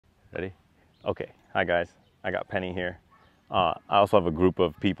Ready? Okay. Hi guys. I got Penny here. I also have a group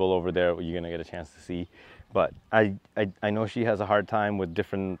of people over there you're gonna get a chance to see. But I know she has a hard time with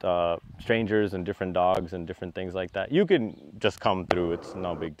different strangers and different dogs and different things like that. You can just come through. It's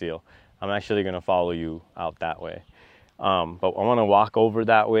no big deal. I'm actually gonna follow you out that way. But I want to walk over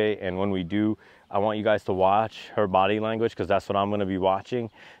that way, and when we do, I want you guys to watch her body language because that's what I'm going to be watching.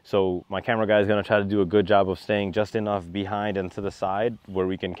 So my camera guy is going to try to do a good job of staying just enough behind and to the side where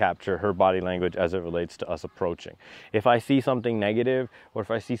we can capture her body language as it relates to us approaching. If I see something negative or if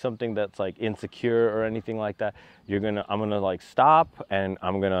I see something that's like insecure or anything like that, I'm gonna like stop, and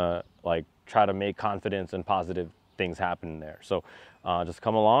I'm gonna like try to make confidence and positive things happen there. So just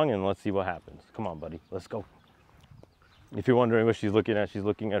come along and let's see what happens. Come on, buddy, let's go. If you're wondering what she's looking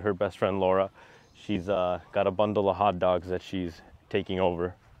at her best friend Laura. She's got a bundle of hot dogs that she's taking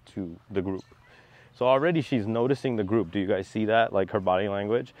over to the group. So already she's noticing the group. Do you guys see that? Like her body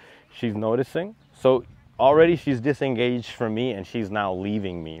language? She's noticing. So already she's disengaged from me and she's now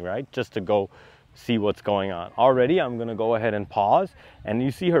leaving me, right? Just to go see what's going on. Already I'm gonna go ahead and pause, and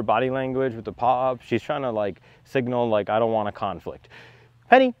you see her body language with the paw up. She's trying to like signal like I don't want a conflict.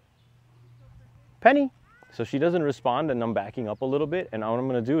 Penny, Penny. So she doesn't respond, and I'm backing up a little bit, and what I'm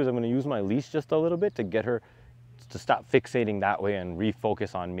gonna do is I'm gonna use my leash just a little bit to get her to stop fixating that way and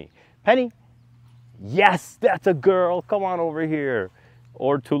refocus on me. Penny, yes, that's a girl, come on over here.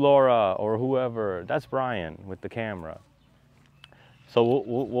 Or to Laura, or whoever, that's Brian with the camera. So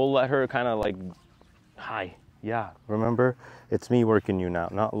we'll let her kind of like, hi, yeah, remember, it's me working you now,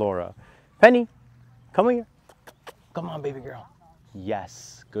 not Laura. Penny, come here, come on, baby girl.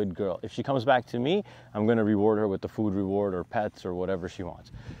 Yes, good girl. If she comes back to me, I'm gonna reward her with the food reward or pets or whatever she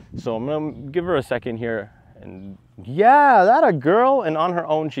wants. So I'm gonna give her a second here, and yeah, that a girl, and on her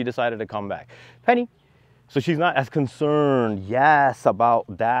own she decided to come back. Penny, so she's not as concerned, yes,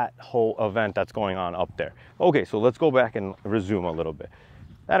 about that whole event that's going on up there. Okay, so let's go back and resume a little bit.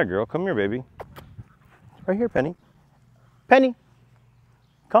 That a girl, come here, baby. Right here, Penny. Penny,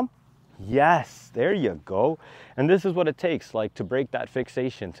 come. Yes, there you go. And this is what it takes, like, to break that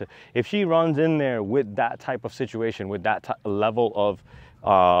fixation. If she runs in there with that type of situation, with that level of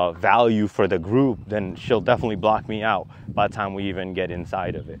value for the group, then she'll definitely block me out by the time we even get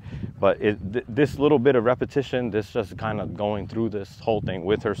inside of it. But this little bit of repetition, this just kind of going through this whole thing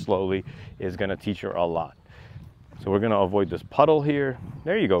with her slowly is gonna teach her a lot. So we're gonna avoid this puddle here.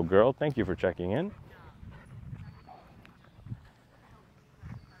 There you go, girl. Thank you for checking in.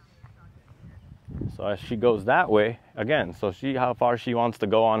 So as she goes that way, again, so see how far she wants to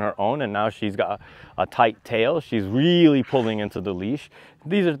go on her own, and now she's got a tight tail. She's really pulling into the leash.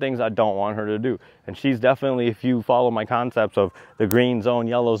 These are things I don't want her to do. And she's definitely, if you follow my concepts of the green zone,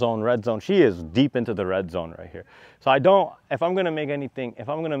 yellow zone, red zone, she is deep into the red zone right here. So if I'm gonna make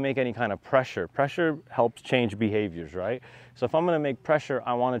any kind of pressure helps change behaviors, right? So if I'm gonna make pressure,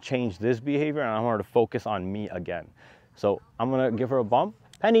 I wanna change this behavior, and I want her to focus on me again. So I'm gonna give her a bump.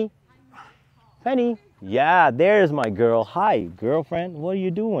 Penny. Penny, yeah, there's my girl. Hi, girlfriend, what are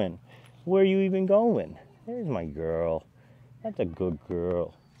you doing? Where are you even going? There's my girl. That's a good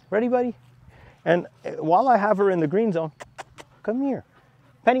girl. Ready, buddy? And while I have her in the green zone, come here.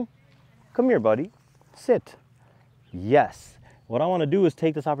 Penny, come here, buddy. Sit. Yes. What I want to do is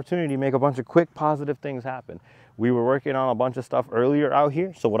take this opportunity to make a bunch of quick positive things happen. We were working on a bunch of stuff earlier out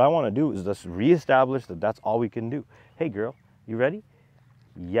here, so what I want to do is just reestablish that that's all we can do. Hey, girl, you ready?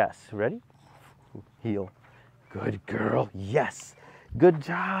 Yes. Ready? Heel. Good girl. Yes. Good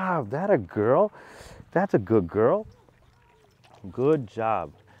job. That a girl. That's a good girl. Good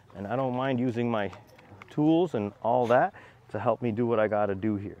job. And I don't mind using my tools and all that to help me do what I got to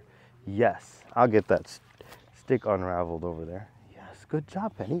do here. Yes. I'll get that stick unraveled over there. Yes. Good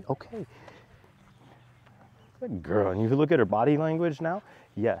job, Penny. Okay. Good girl. And you look at her body language now.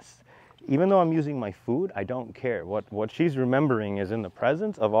 Yes. Even though I'm using my food, I don't care. What she's remembering is in the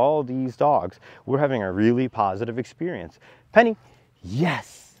presence of all these dogs, we're having a really positive experience. Penny,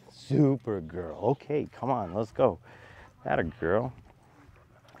 yes, super girl. Okay, come on, let's go. That a girl.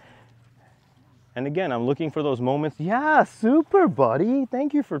 And again, I'm looking for those moments. Yeah, super buddy.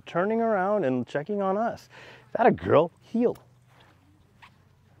 Thank you for turning around and checking on us. That a girl, heel.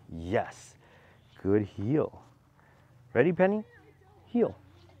 Yes, good heel. Ready, Penny? Heel.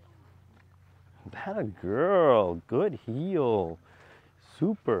 That a girl, good heel,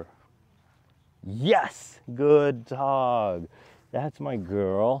 super. Yes, good dog. That's my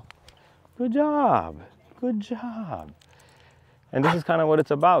girl. Good job, good job. And this is kind of what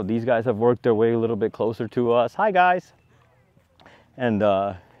it's about. These guys have worked their way a little bit closer to us. Hi, guys. And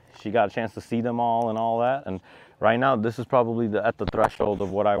she got a chance to see them all and all that. And right now, this is probably at the threshold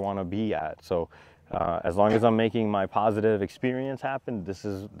of what I want to be at. So as long as I'm making my positive experience happen,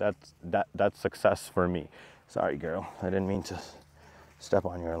 that's success for me. Sorry, girl, I didn't mean to step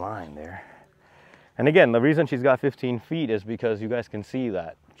on your line there. And again, the reason she's got 15 feet is because you guys can see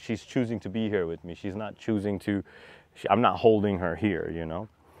that she's choosing to be here with me. She's not choosing to, I'm not holding her here, you know?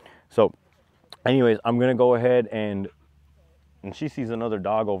 So anyways, I'm gonna go ahead and she sees another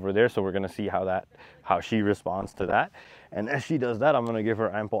dog over there, so we're gonna see how she responds to that. And as she does that, I'm gonna give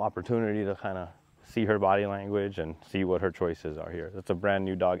her ample opportunity to kind of see her body language and see what her choices are here. That's a brand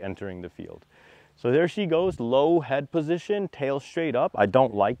new dog entering the field. So there she goes, low head position, tail straight up. I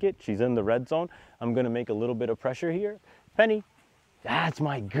don't like it. She's in the red zone. I'm gonna make a little bit of pressure here. Penny, that's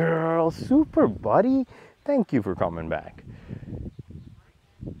my girl. Super, buddy. Thank you for coming back.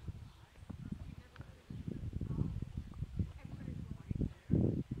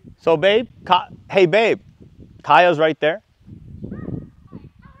 So babe, hey babe, Kaya's right there.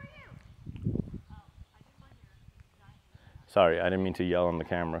 Sorry, I didn't mean to yell on the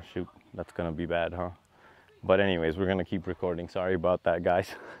camera. Shoot, that's gonna be bad, huh? But anyways, we're gonna keep recording. Sorry about that, guys.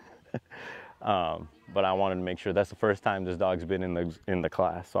 But I wanted to make sure that's the first time this dog's been in the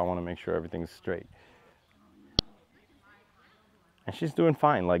class, so I want to make sure everything's straight. And she's doing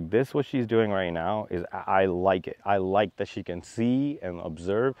fine. Like this, what she's doing right now is I like it. I like that she can see and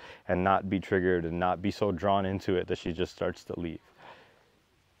observe and not be triggered and not be so drawn into it that she just starts to leave.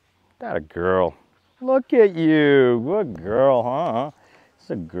 That a girl. Look at you. Good girl, huh? It's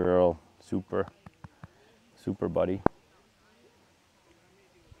a girl. Super. Super, buddy.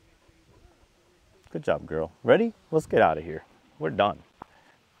 Good job, girl. Ready? Let's get out of here. We're done.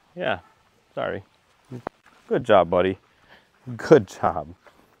 Yeah. Sorry. Good job, buddy. Good job.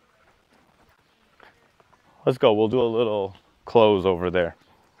 Let's go. We'll do a little close over there.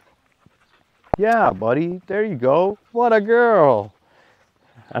 Yeah, buddy. There you go. What a girl.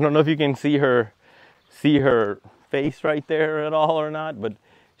 I don't know if you can see her face right there at all or not, but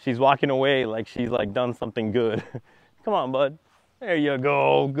she's walking away like she's like done something good. Come on, bud. There you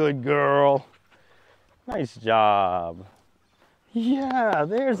go. Good girl. Nice job. Yeah,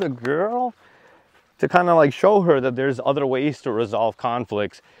 there's a girl. To kind of like show her that there's other ways to resolve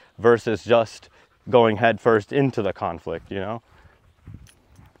conflicts versus just going headfirst into the conflict, you know?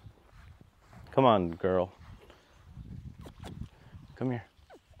 Come on, girl. Come here.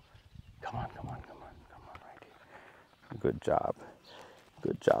 Come on, come on, come on, come on, right here. Good job.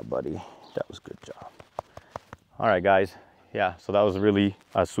 Good job, buddy. That was a good job. All right, guys. Yeah, so that was really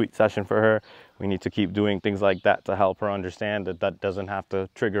a sweet session for her. We need to keep doing things like that to help her understand that that doesn't have to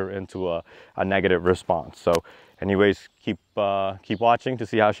trigger into a negative response. So anyways, keep watching to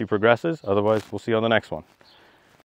see how she progresses. Otherwise, we'll see you on the next one.